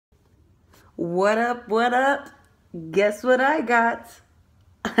What up, what up? Guess what I got?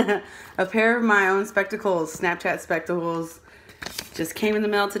 A pair of my own spectacles, Snapchat spectacles. Just came in the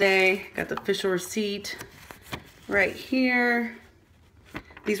mail today. Got the official receipt right here.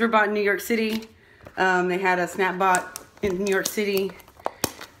 These were bought in New York City. They had a Snapbot in New York City.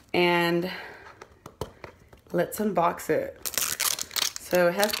 And let's unbox it. So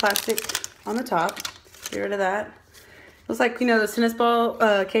it has plastic on the top. Get rid of that. Looks like, you know, the tennis ball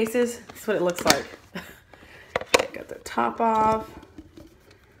cases. That's what it looks like. Got the top off.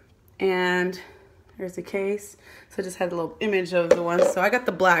 And there's the case. So I just had a little image of the ones. So I got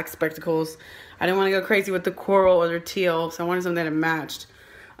the black spectacles. I didn't want to go crazy with the coral or the teal. So I wanted something that matched.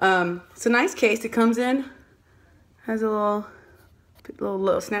 It's a nice case it comes in. Has a little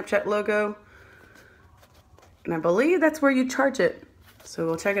Snapchat logo. And I believe that's where you charge it. So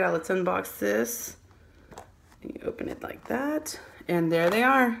we'll check it out. Let's unbox this. You open it like that. And there they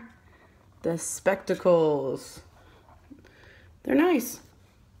are. The spectacles. They're nice.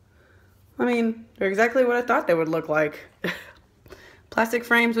 I mean, they're exactly what I thought they would look like. Plastic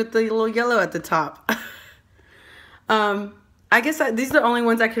frames with the little yellow at the top. I guess these are the only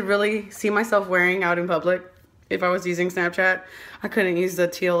ones I could really see myself wearing out in public. If I was using Snapchat, I couldn't use the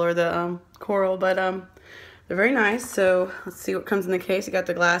teal or the coral, but they're very nice. So let's see what comes in the case. You got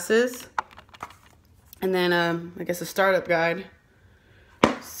the glasses, and then I guess a startup guide.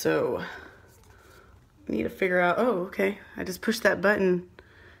 So I need to figure out. Oh, okay. I just pushed that button,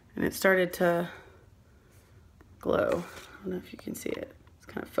 and it started to glow. I don't know if you can see it. It's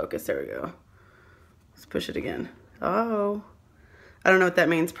kind of focused. There we go. Let's push it again. Oh, I don't know what that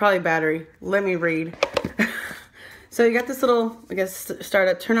means. Probably battery. Let me read. So you got this little, I guess,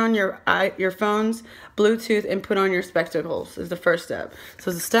 startup. Turn on your phone's Bluetooth and put on your spectacles is the first step.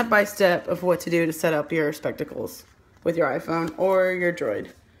 So it's a step-by-step of what to do to set up your spectacles with your iPhone or your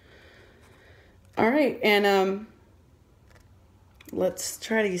Droid. All right, and let's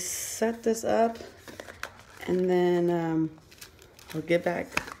try to set this up, and then I'll get back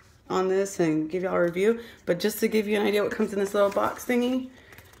on this and give y'all a review. But just to give you an idea what comes in this little box thingy,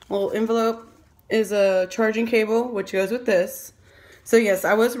 little envelope, is a charging cable, which goes with this. So yes,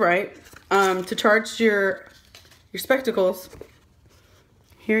 I was right. To charge your spectacles,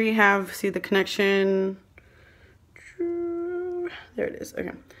 here you have, see the connection. There it is.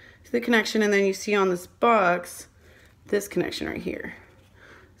 Okay, see the connection, and then you see on this box this connection right here.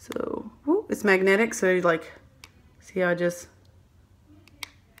 So it's magnetic, so you like, see how it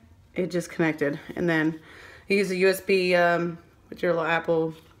just connected, and then you use a USB with your little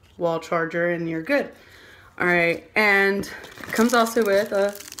Apple wall charger, and you're good. All right, and it comes also with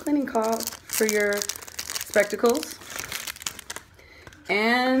a cleaning cloth for your spectacles,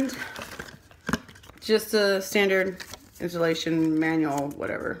 and just a standard installation manual,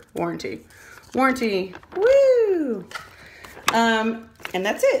 whatever, warranty, woo! And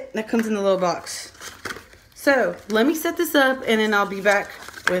that's it. That comes in the little box. So let me set this up, and then I'll be back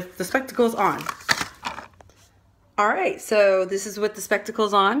with the spectacles on. All right, so this is with the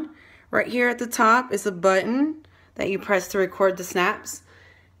spectacles on. Right here at the top is a button that you press to record the snaps.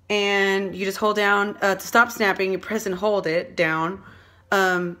 And you just hold down, to stop snapping, you press and hold it down.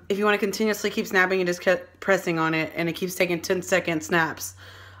 If you want to continuously keep snapping, you just keep pressing on it, and it keeps taking 10-second snaps.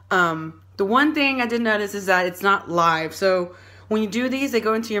 The one thing I did notice is that it's not live. So when you do these, they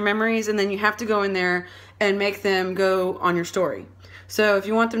go into your memories, and then you have to go in there and make them go on your story. So if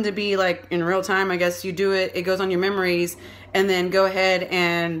you want them to be like in real time, I guess you do it, it goes on your memories, and then go ahead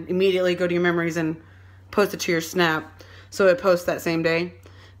and immediately go to your memories and post it to your Snap. So it posts that same day.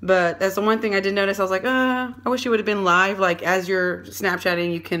 But that's the one thing I did notice. I was like, I wish it would have been live. Like as you're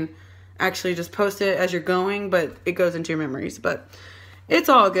Snapchatting, you can actually just post it as you're going, but it goes into your memories. But it's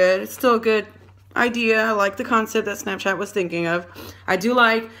all good. It's still a good idea. I like the concept that Snapchat was thinking of. I do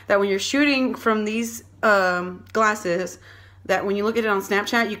like that when you're shooting from these glasses, that when you look at it on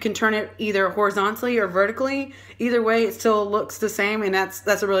Snapchat, you can turn it either horizontally or vertically. Either way, it still looks the same, and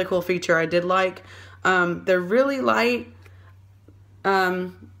that's a really cool feature I did like. They're really light.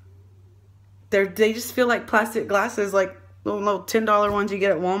 They just feel like plastic glasses, like little $10 ones you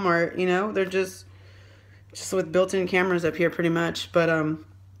get at Walmart. You know, they're just with built-in cameras up here, pretty much. But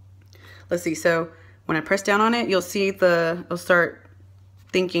let's see. So when I press down on it, you'll see it'll start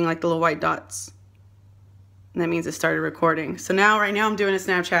thinking like the little white dots. And that means it started recording. So right now I'm doing a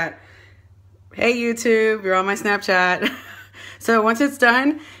Snapchat. Hey YouTube, you're on my Snapchat. So once it's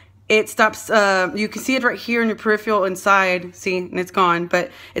done, it stops. You can see it right here in your peripheral inside. See, and it's gone.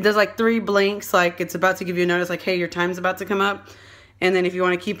 But it does like 3 blinks, like it's about to give you a notice, like, hey, your time's about to come up. And then if you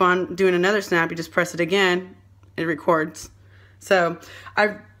want to keep on doing another snap, you just press it again. It records. So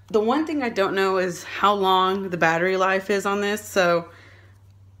I The one thing I don't know is how long the battery life is on this, so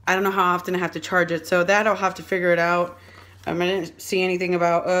I don't know how often I have to charge it. So that I'll have to figure it out. I didn't see anything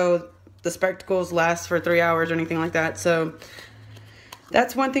about, oh, the spectacles last for 3 hours or anything like that. So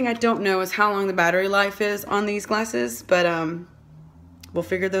that's one thing I don't know, is how long the battery life is on these glasses. But we'll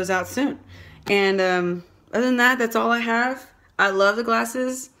figure those out soon. And other than that, that's all I have. I love the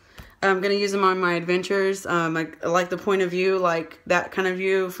glasses. I'm going to use them on my adventures. I like the point of view, like that kind of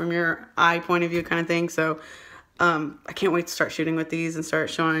view from your eye point of view kind of thing. So I can't wait to start shooting with these and start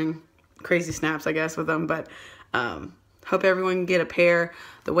showing crazy snaps, I guess, with them. But hope everyone can get a pair.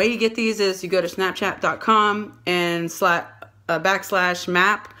 The way you get these is you go to snapchat.com and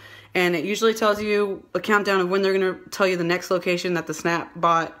 /map. And it usually tells you a countdown of when they're going to tell you the next location that the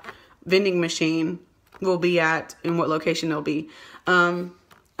Snapbot vending machine will be at and what location they'll be.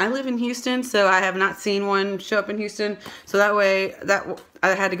 I live in Houston, so I have not seen one show up in Houston. So that way, I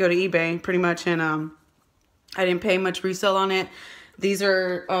had to go to eBay pretty much, and I didn't pay much resale on it. These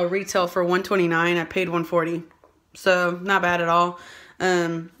are retail for $129. I paid $140, so not bad at all.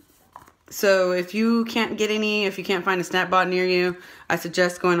 So if you can't get any, if you can't find a Snapbot near you, I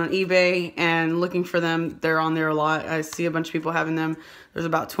suggest going on eBay and looking for them. They're on there a lot. I see a bunch of people having them. There's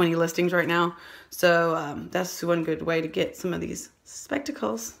about 20 listings right now. So that's one good way to get some of these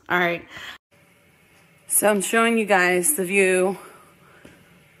spectacles. All right. So I'm showing you guys the view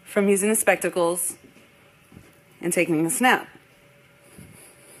from using the spectacles and taking a snap.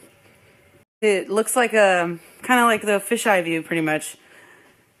 It looks like kind of like the fisheye view pretty much.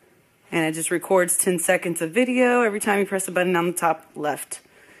 And it just records 10 seconds of video every time you press a button on the top left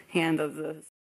hand of the